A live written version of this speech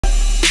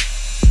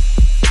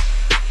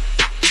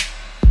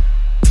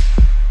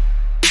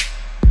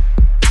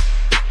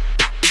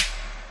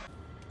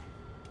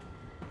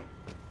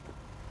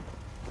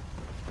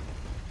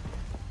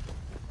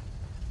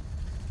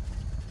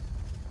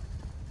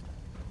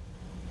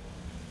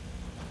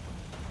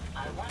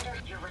wonder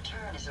if your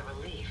return is a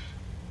relief.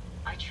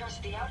 I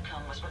trust the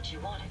outcome was what you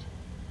wanted.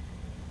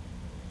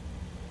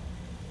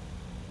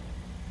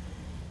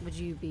 Would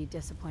you be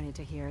disappointed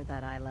to hear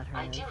that I let her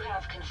I live? do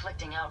have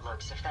conflicting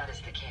outlooks if that is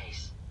the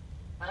case.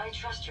 But I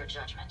trust your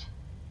judgment.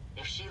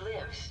 If she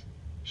lives,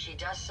 she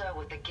does so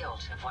with the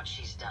guilt of what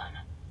she's done.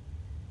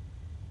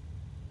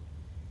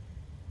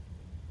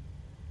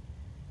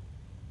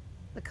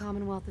 The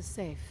Commonwealth is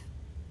safe.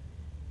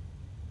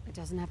 It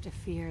doesn't have to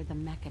fear the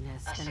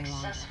Mechanist A any longer.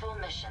 successful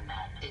mission,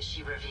 then. Did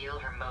she reveal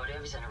her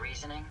motives and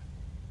reasoning?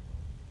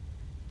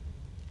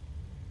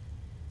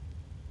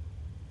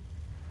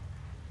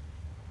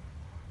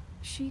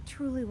 She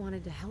truly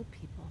wanted to help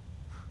people.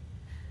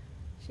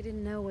 She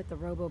didn't know what the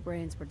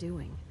robo-brains were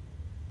doing.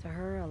 To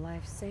her, a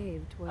life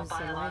saved was A a life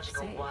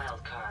biological saved.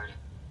 wild card.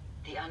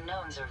 The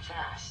unknowns are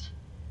vast.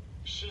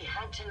 She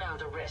had to know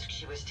the risk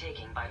she was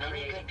taking by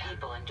many good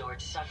people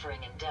endured suffering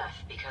and death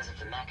because of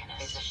the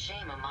Mechanist. It's a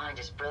shame a mind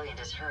as brilliant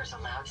as hers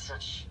allowed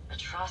such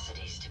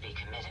atrocities to be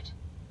committed.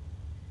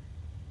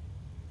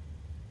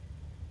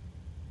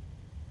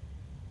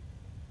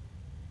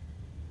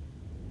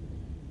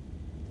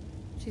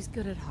 She's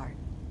good at heart.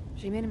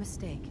 She made a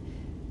mistake.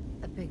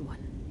 A big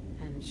one.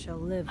 And she'll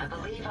live I with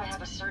that believe I guilt.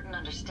 have a certain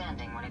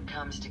understanding when it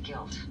comes to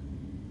guilt.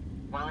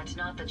 While it's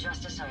not the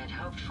justice I had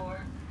hoped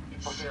for,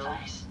 it's still...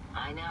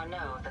 I now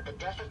know that the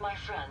death of my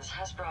friends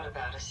has brought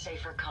about a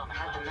safer Commonwealth.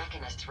 Had the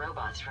Mechanist's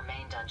robots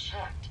remained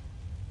unchecked,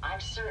 I'm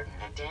certain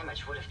that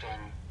damage would have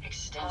been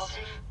extensive,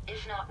 halting,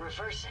 if not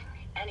reversing,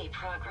 any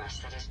progress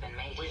that has been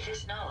made. With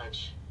this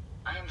knowledge,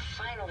 I am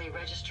finally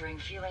registering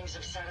feelings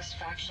of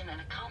satisfaction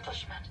and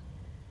accomplishment.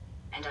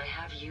 And I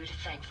have you to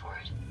thank for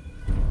it.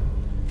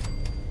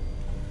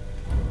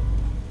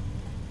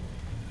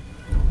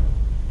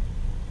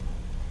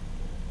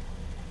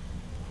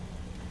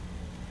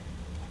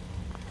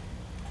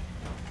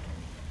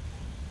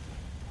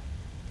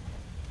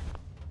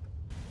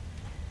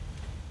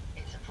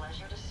 It's a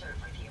pleasure to serve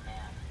with you,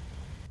 ma'am.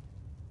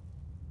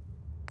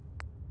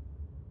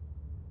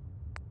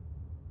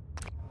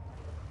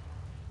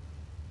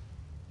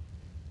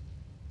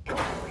 It's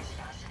always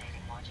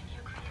fascinating watching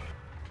you create.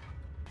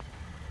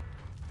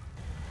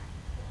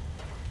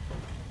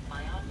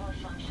 My onboard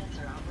functions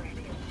are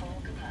operating at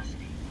full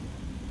capacity.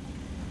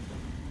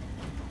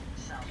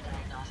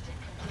 Self-diagnostic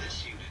complete.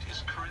 This unit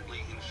is currently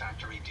in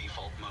factory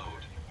default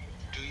mode.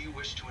 Do you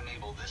wish to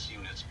enable this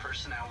unit's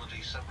personality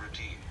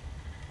subroutine?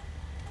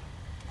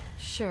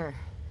 Sure,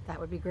 that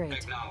would be great.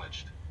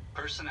 Acknowledged.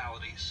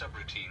 Personality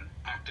subroutine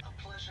active.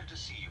 A pleasure to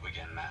see you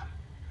again, ma'am.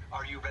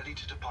 Are you ready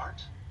to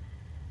depart?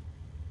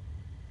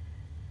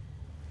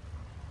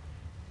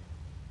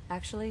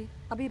 Actually,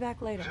 I'll be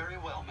back later. Very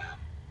well, ma'am.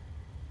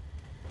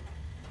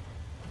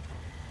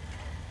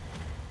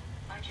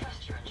 I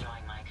trust you're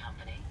enjoying my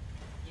company.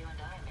 You and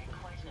I make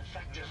quite an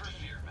effective Never team.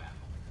 fear, ma'am.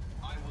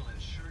 I will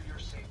ensure your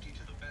safety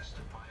to the best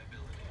of my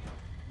ability.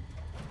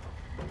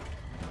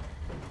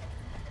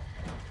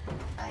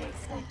 I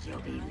expect you'll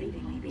be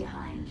leaving me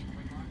behind.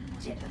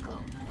 Typical.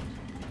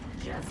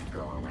 Just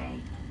go away.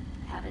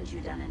 Haven't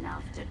you done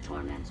enough to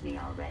torment me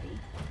already?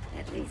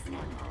 At least now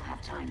I'll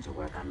have time to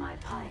work on my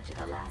pi to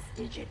the last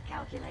digit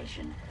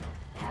calculation.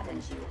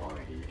 Haven't you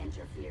already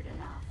interfered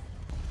enough?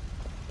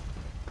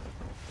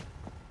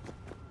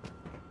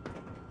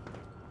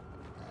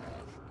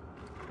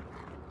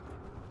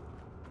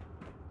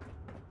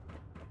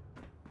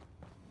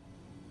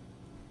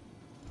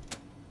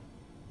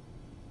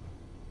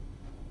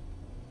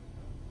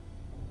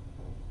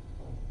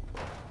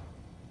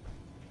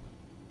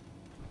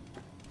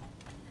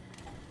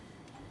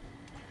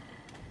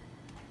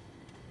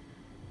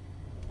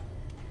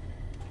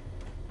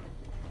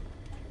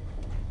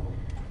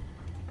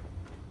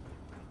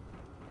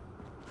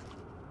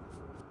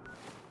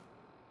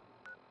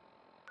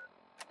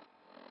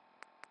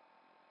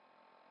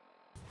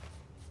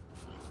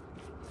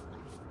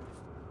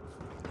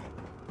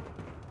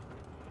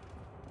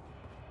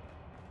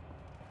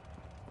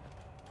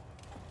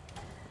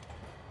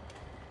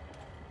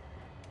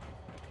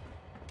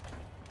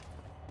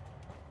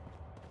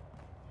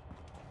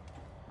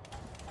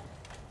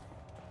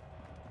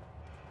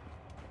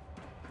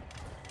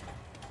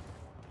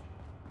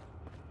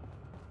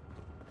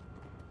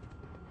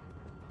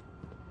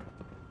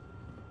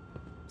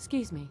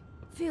 Excuse me.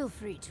 Feel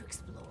free to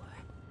explore.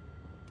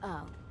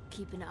 I'll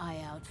keep an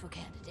eye out for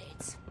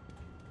candidates.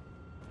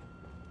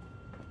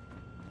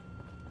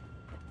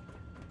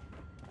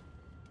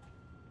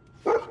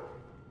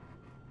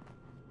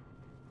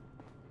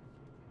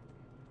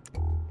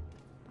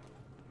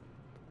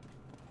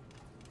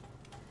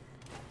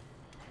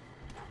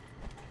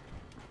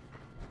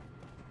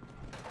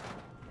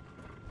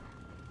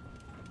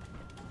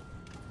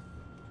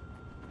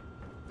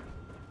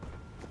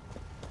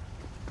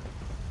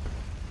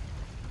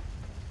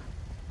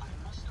 I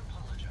must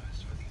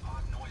apologize for the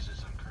odd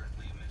noises I'm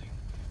currently emitting.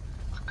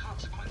 A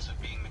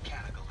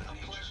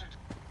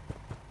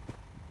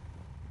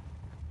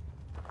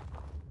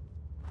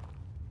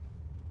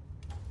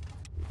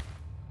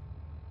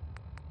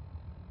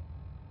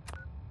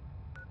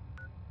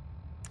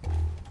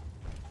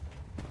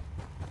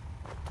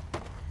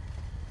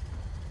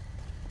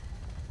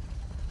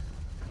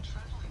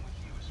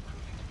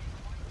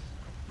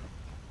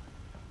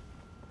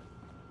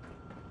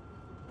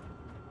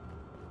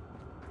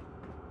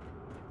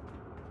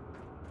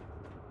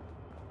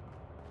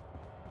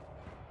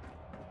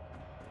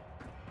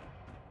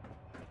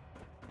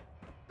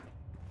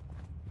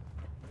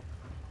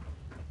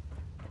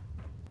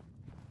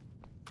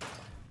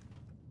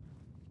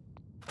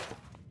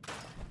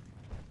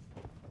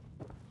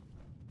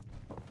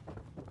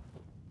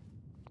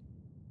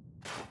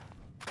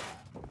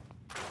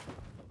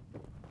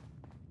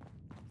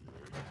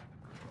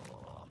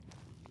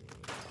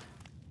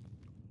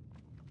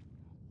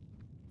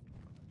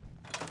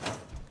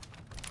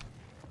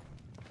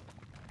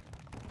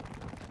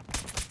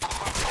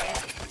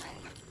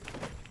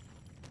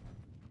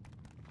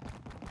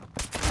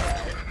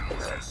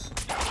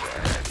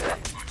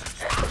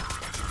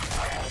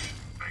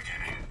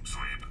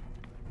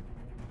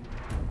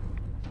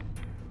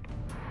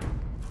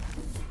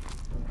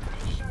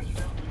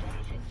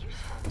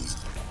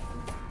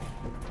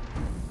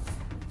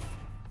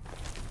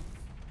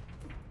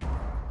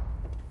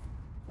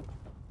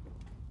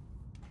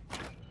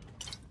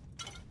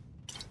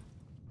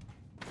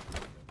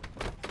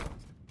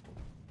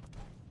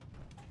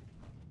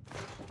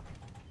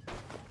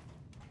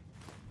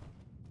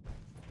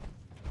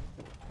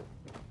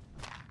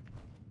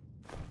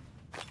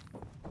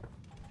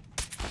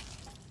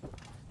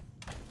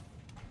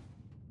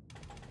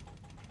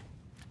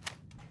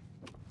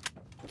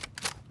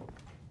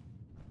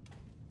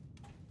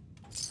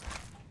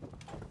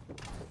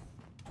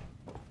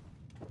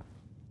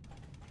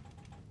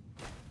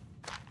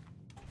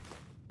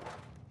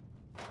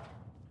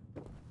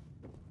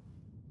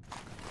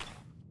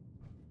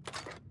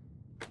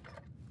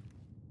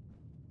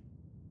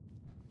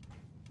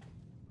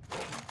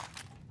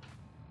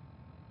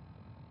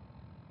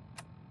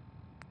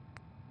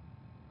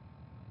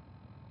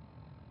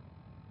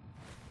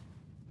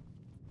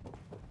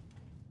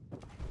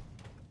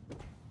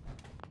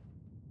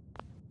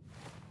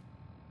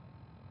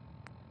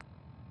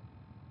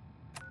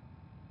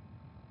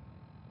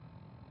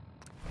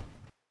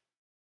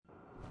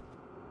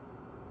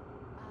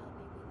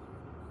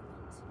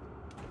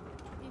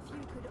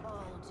you could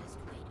all just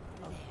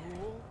wait over there.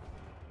 Pool?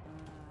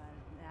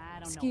 I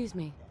don't know. Excuse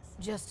me.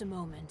 Just a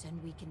moment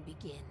and we can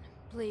begin.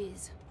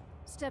 Please,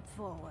 step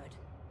forward.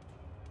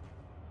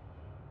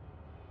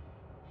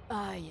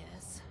 Ah,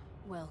 yes.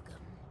 Welcome.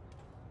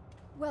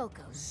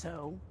 Welcome.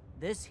 So,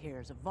 this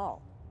here's a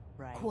vault,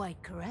 right?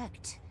 Quite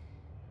correct.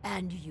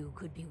 And you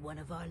could be one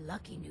of our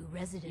lucky new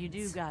residents. You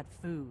do got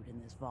food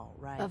in this vault,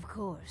 right? Of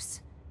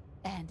course.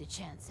 And a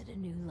chance at a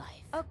new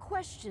life. A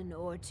question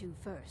or two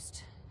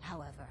first,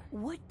 however.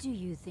 What do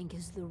you think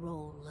is the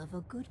role of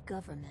a good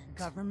government?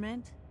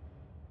 Government?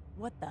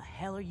 What the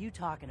hell are you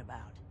talking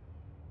about?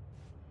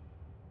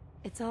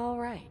 It's all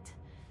right.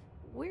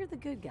 We're the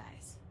good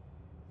guys.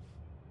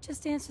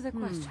 Just answer the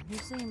question. You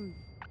seem...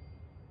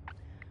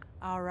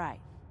 Alright.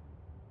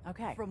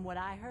 Okay. From what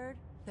I heard,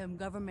 them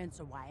governments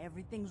are why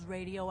everything's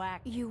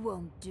radioactive. You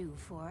won't do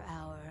for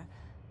our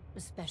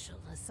special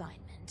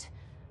assignment.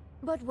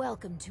 But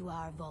welcome to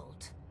our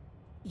vault.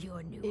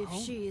 Your new home.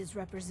 If she is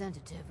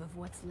representative of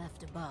what's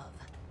left above,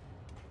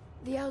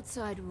 the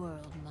outside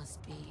world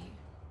must be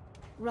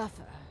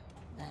rougher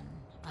than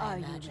I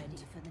imagined. Are you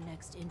ready for the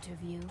next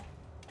interview?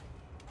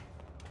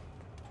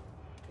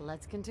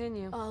 Let's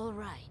continue. All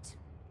right.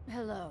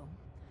 Hello.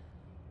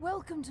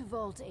 Welcome to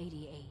Vault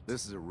 88.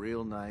 This is a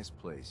real nice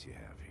place you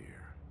have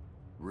here.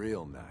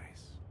 Real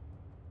nice.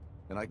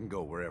 And I can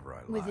go wherever I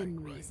like.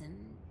 Within right? reason,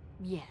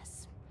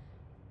 yes.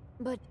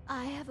 But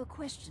I have a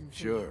question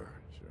for you. Sure.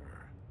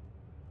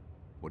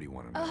 What do you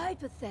want to know? A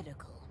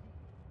hypothetical.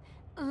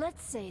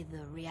 Let's say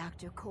the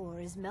reactor core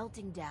is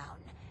melting down,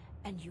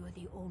 and you're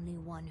the only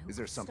one who Is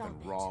there can stop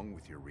something it. wrong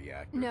with your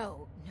reactor?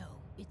 No,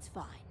 it's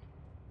fine.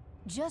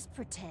 Just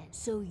pretend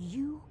so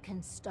you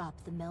can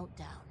stop the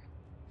meltdown.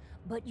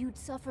 But you'd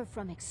suffer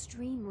from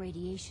extreme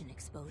radiation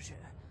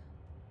exposure.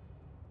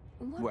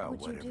 What Well,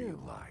 would you whatever do?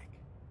 you like.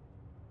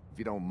 If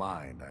you don't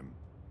mind, I'm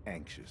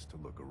anxious to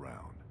look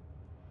around.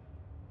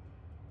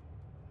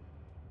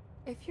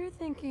 If you're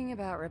thinking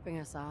about ripping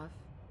us off,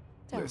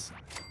 don't. Listen,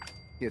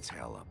 it's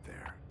hell up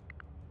there.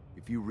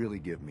 If you really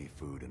give me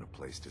food and a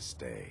place to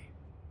stay,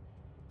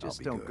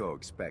 just don't go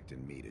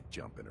expecting me to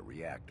jump in a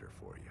reactor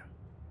for you.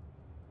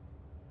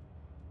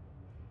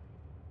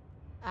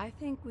 I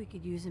think we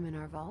could use him in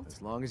our vault. As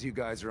long as you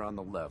guys are on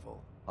the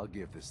level, I'll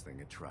give this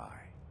thing a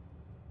try.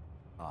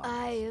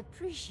 I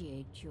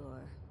appreciate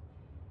your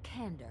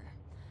candor.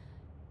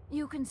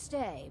 You can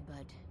stay,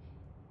 but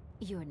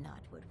you're not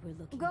what we're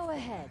looking for. Go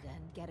ahead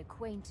and get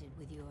acquainted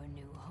with your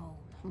new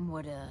home.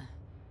 What a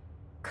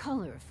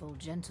colorful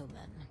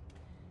gentleman.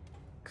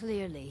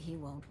 Clearly he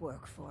won't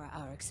work for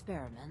our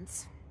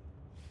experiments.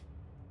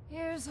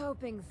 Here's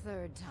hoping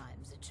third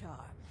time's a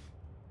charm.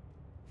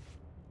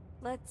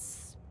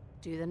 Let's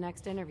do the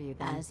next interview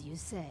then. As you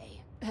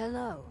say.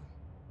 Hello.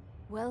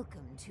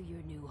 Welcome to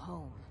your new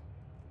home.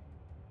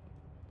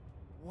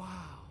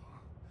 Wow.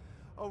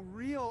 A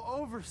real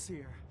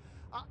overseer.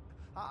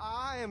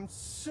 I am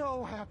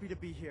so happy to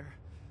be here.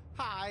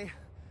 Hi.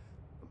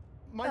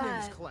 My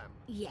name is Clem.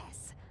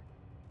 Yes.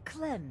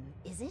 Clem,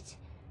 is it?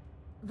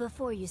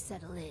 Before you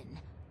settle in,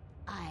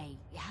 I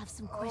have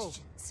some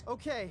questions.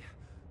 Okay.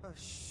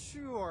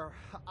 Sure.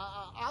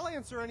 I'll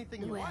answer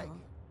anything you like.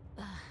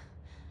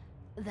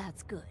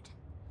 That's good.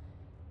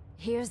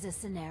 Here's a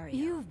scenario.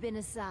 You've been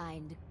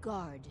assigned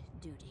guard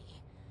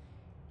duty.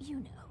 You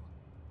know,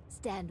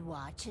 stand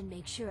watch and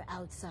make sure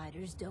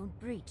outsiders don't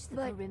breach the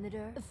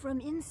perimeter. From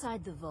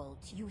inside the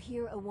vault, you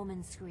hear a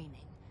woman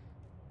screaming.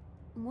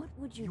 What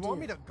would you do? You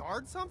want me to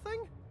guard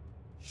something?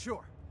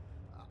 Sure.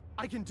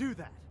 I can do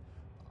that.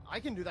 I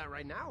can do that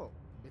right now.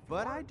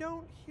 But I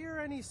don't hear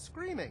any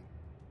screaming,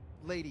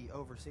 Lady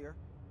Overseer.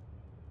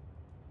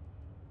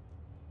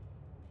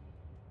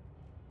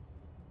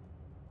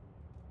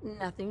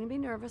 Nothing to be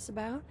nervous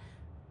about.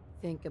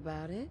 Think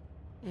about it,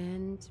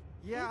 and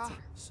Yeah,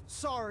 answer.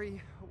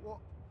 sorry.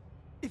 Well,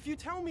 if you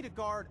tell me to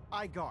guard,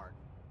 I guard.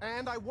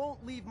 And I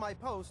won't leave my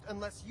post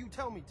unless you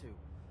tell me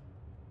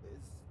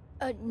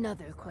to.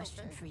 Another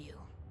question for you.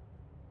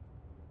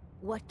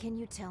 What can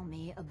you tell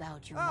me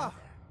about your mother?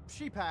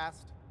 She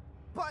passed.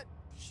 But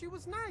she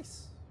was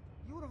nice.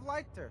 You would have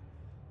liked her.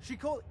 She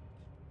killed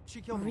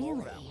a mole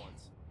rat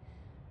once.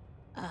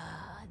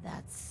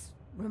 That's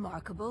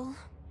remarkable.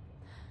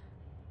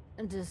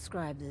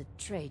 Describe the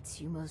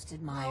traits you most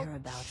admire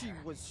about she her.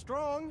 She was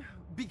strong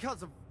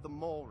because of the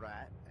mole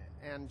rat,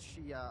 and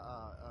she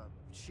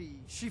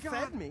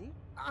fed me.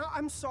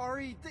 I'm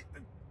sorry.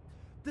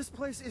 This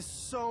place is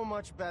so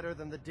much better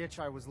than the ditch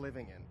I was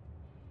living in.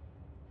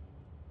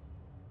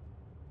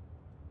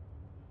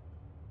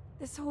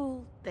 This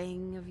whole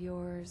thing of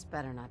yours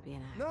better not be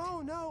an act.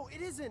 No,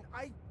 it isn't.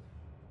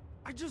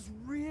 I just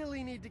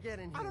really need to get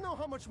in here. I don't know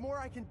how much more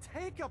I can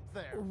take up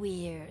there.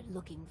 We're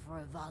looking for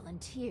a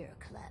volunteer,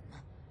 Clem.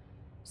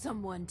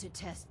 Someone to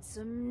test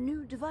some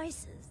new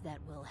devices that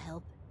will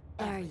help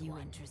everyone. Are you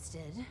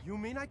interested? You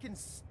mean I can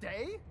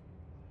stay?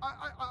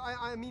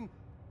 I mean,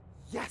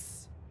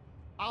 yes.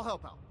 I'll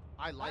help out.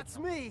 That's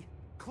me,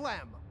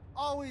 Clem.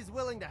 Always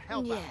willing to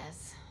help out.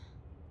 Yes.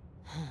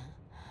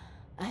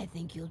 I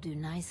think you'll do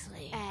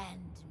nicely.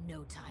 And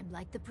no time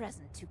like the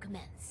present to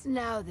commence.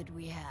 Now that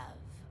we have,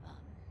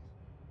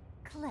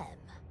 Clem,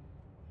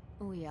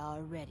 we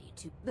are ready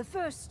to... The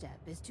first step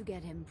is to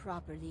get him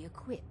properly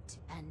equipped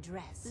and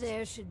dressed.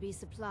 There should be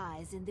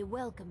supplies in the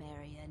welcome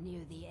area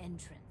near the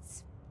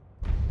entrance.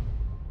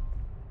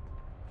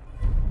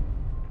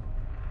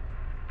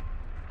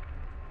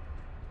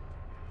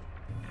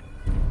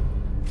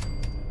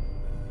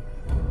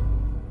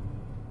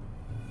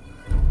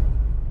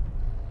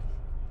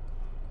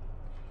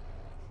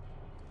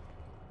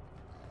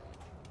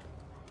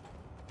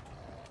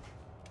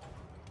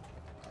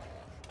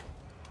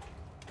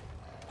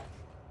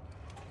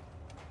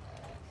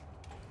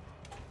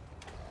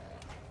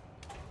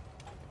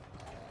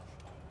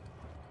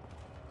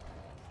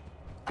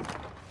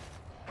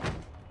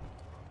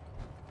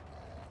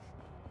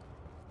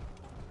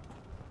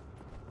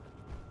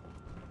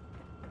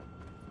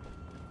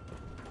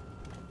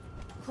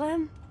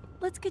 Clem,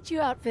 let's get you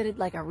outfitted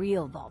like a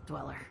real vault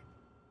dweller.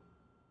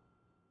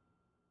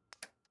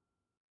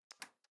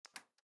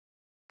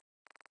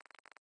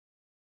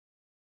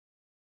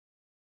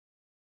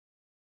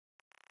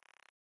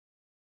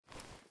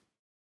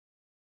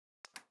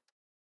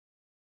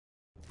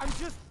 I'm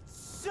just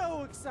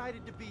so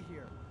excited to be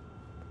here.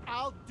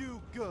 I'll do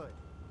good.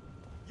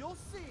 You'll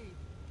see.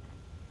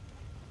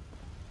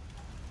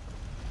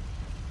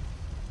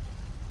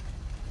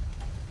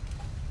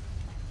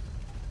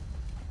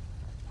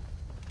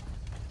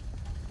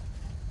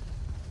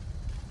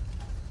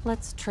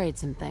 Let's trade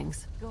some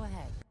things. Go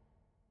ahead.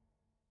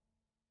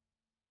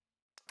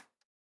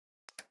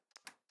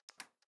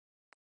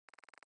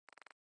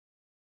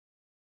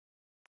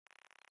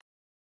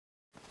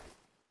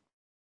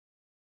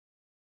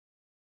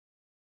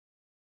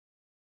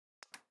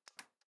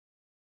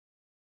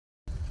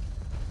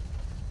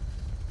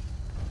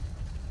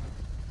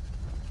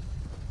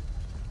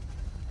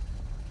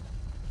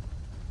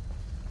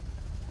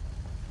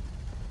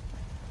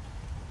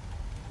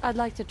 I'd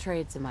like to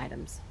trade some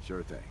items.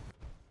 Sure thing.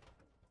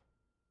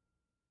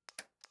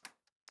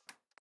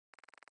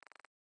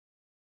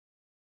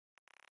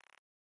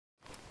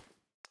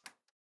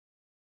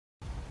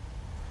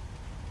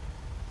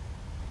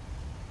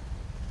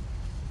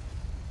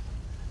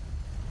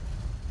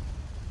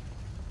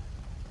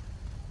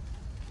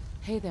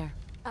 Hey there.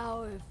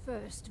 Our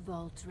first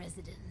vault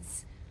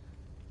residence.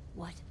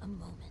 What a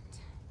moment.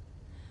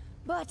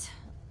 But,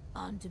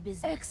 on to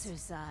business.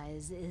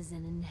 Exercise is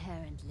an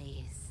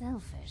inherently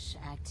selfish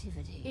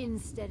activity.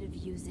 Instead of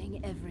using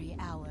every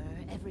hour,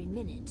 every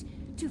minute,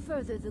 to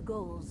further the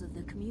goals of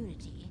the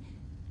community,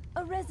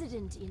 a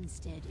resident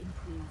instead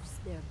improves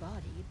their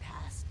body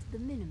past the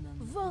minimum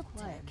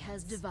Vault-Tec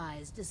has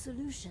devised a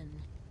solution.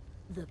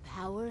 The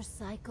Power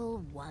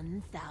Cycle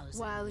 1000.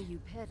 While you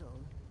pedal,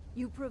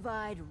 you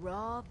provide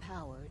raw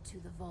power to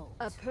the vault.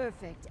 A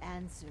perfect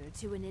answer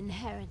to an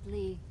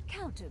inherently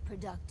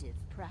counterproductive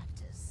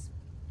practice.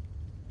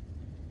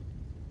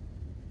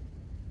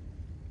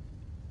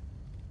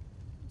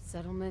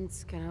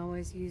 Settlements can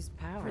always use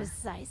power.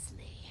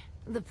 Precisely.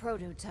 The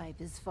prototype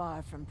is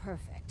far from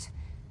perfect.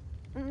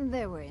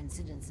 There were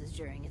incidences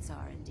during its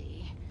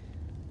R&D.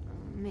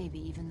 Maybe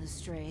even the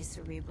stray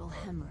cerebral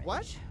hemorrhage.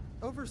 What?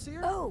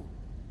 Overseer? Oh,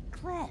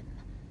 Clem.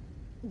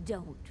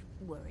 Don't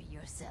worry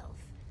yourself.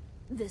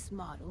 This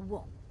model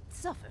won't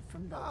suffer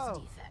from those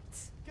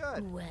defects.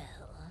 Good. Well,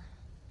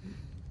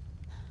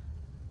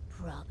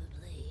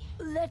 probably.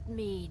 Let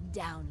me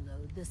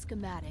download the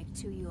schematic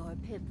to your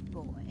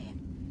Pip-Boy.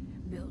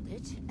 Build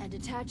it and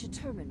attach a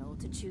terminal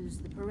to choose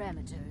the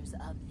parameters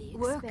of the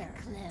experiment.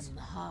 Work Clem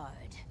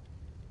hard.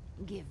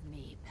 Give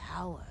me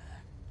power.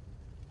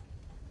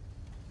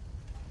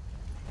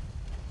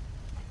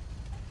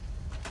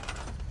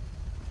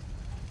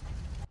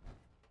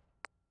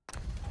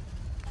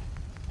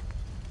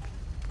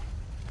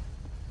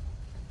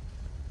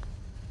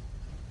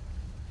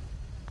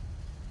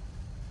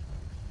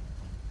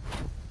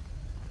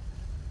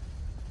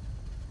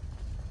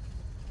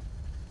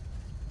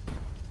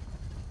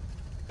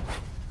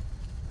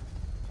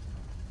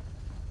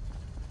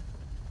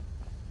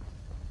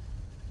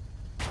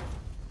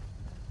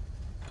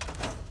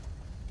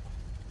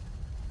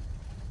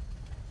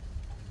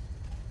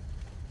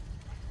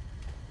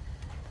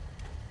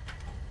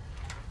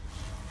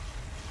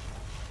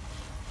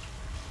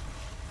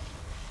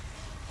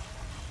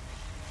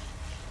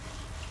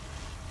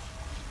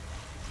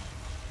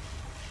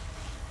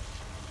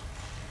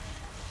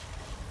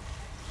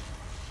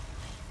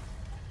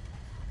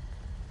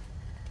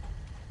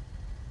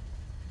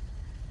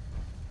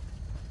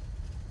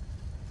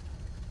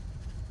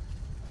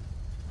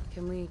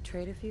 Can we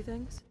trade a few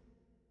things?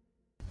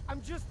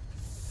 I'm just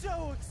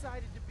so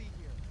excited to be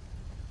here.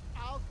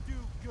 I'll do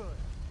good.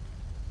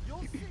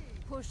 You'll see.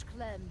 Push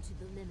Clem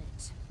to the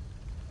limit.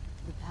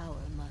 The power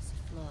must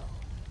flow.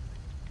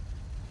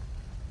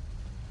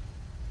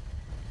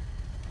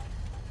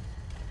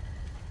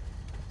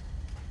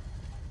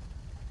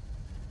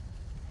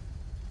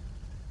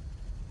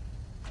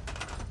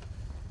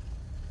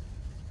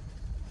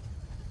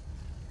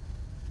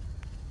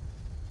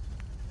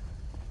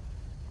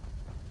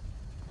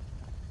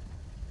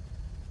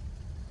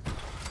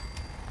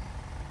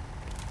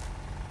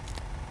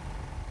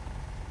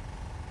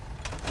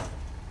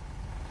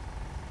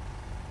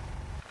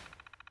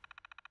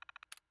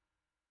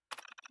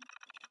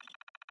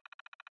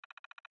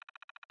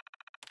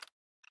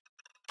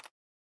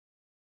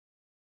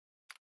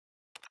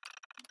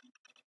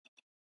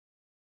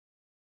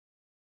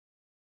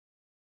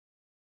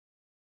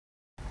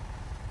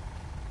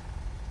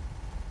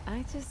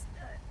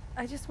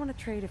 I just want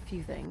to trade a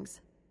few things.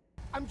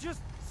 I'm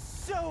just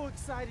so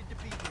excited to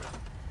be here.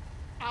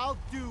 I'll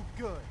do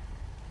good.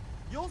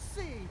 You'll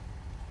see.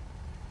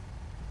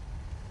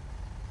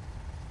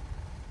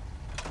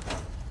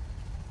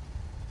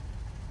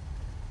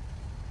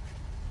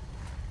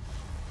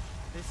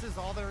 This is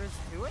all there is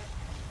to it?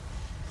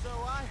 So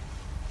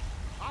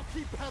I'll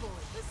keep pedaling.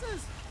 This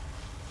is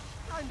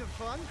kind of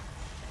fun.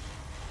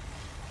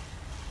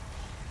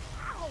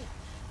 Ow!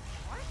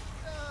 What?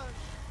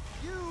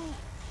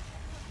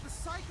 The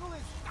cycle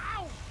is,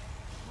 ow!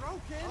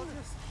 Broken. I'll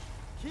just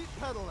keep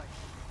pedaling.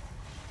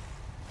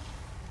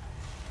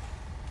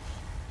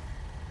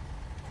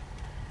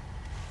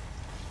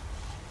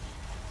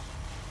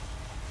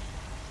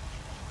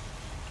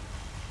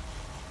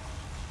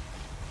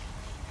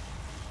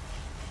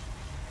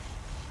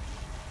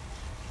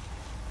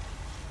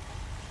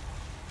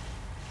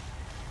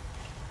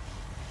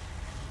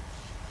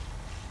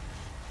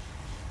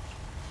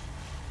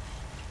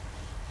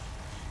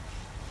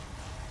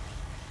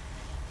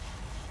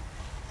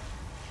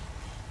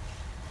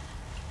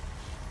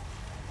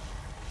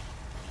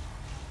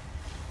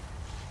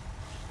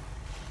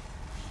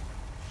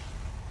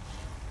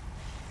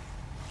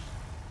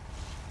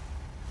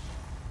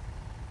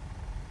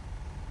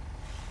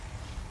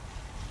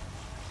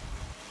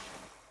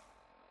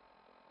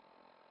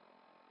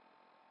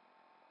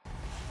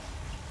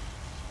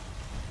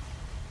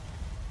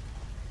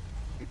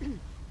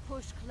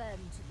 Push Clem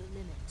to the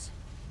limit.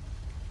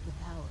 The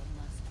power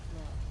must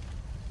flow.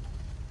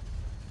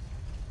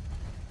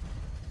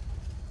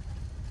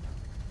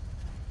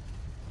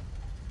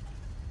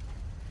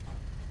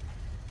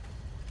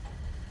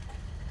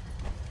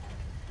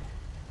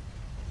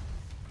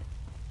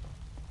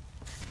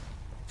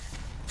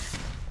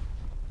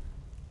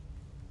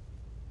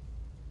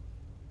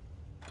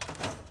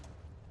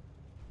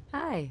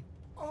 Hi.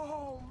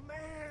 Oh,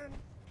 man.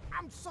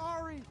 I'm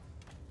sorry.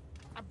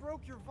 I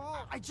broke your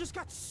vault. I just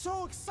got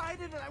so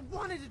excited and I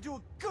wanted to do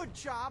a good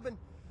job and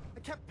I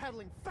kept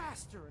pedaling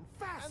faster and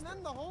faster. And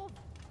then the whole...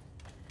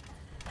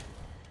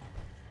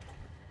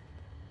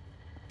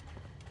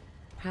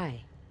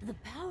 Hi. The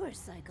power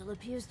cycle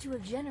appears to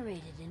have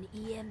generated an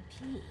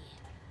EMP.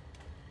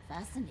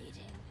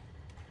 Fascinating.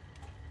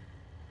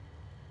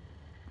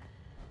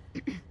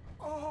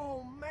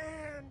 Oh,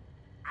 man.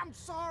 I'm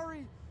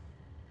sorry.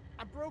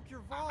 I broke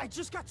your vault. I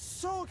just got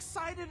so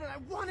excited and I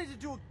wanted to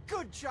do a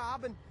good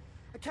job and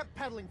I kept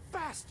pedaling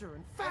faster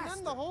and faster. And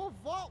then the whole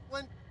vault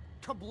went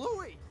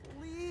kablooey.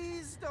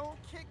 Please don't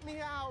kick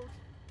me out.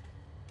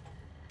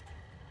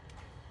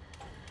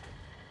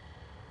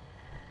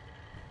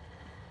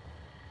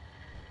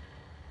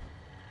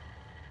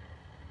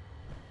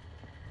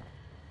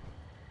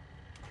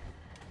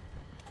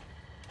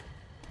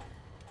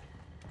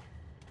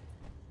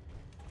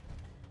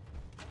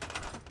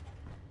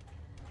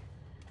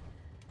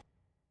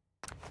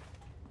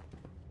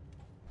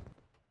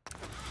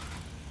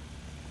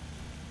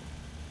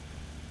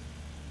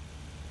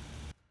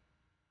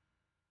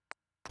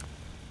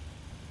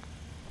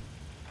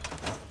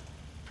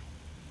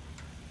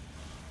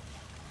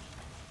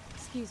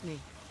 Excuse me.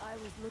 I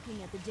was looking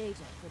at the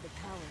data for the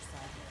power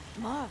cycle.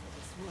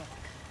 Marvelous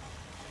work.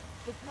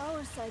 The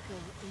power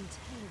cycle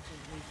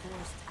intelligently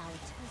forced our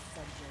test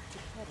subject to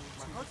pedal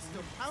to My heart's its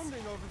still limits.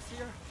 pounding,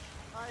 Overseer.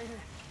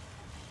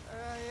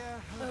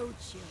 Oh,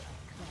 cheer up,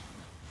 Clem.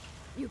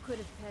 You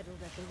could have pedaled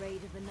at the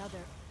rate of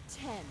another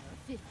 10 or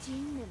 15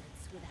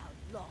 minutes without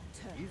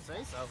long-term You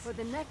say so. effects. For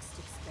the next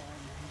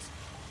experiment,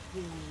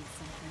 we need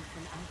something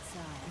from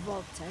outside.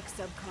 Vault-Tec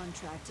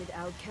subcontracted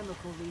out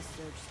chemical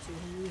research to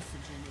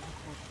Hallucinogen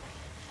Incorporated.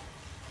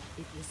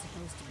 It was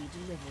supposed to be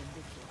delivered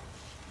before.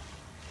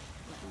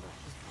 Well,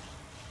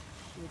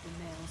 with the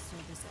mail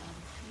service out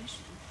of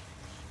commission,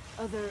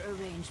 other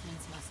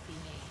arrangements must be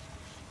made.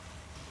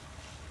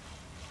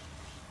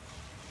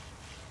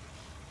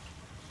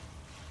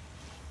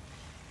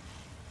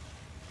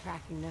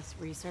 Tracking this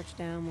research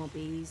down won't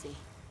be easy.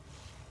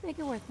 Make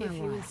it worth my If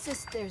you while.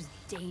 insist there's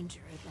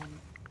danger, then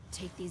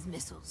take these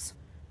missiles.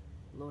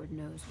 Lord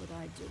knows what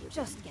I'd do with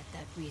Just get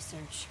that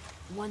research.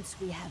 Once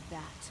we have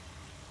that,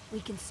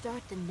 we can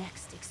start the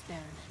next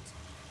experiment.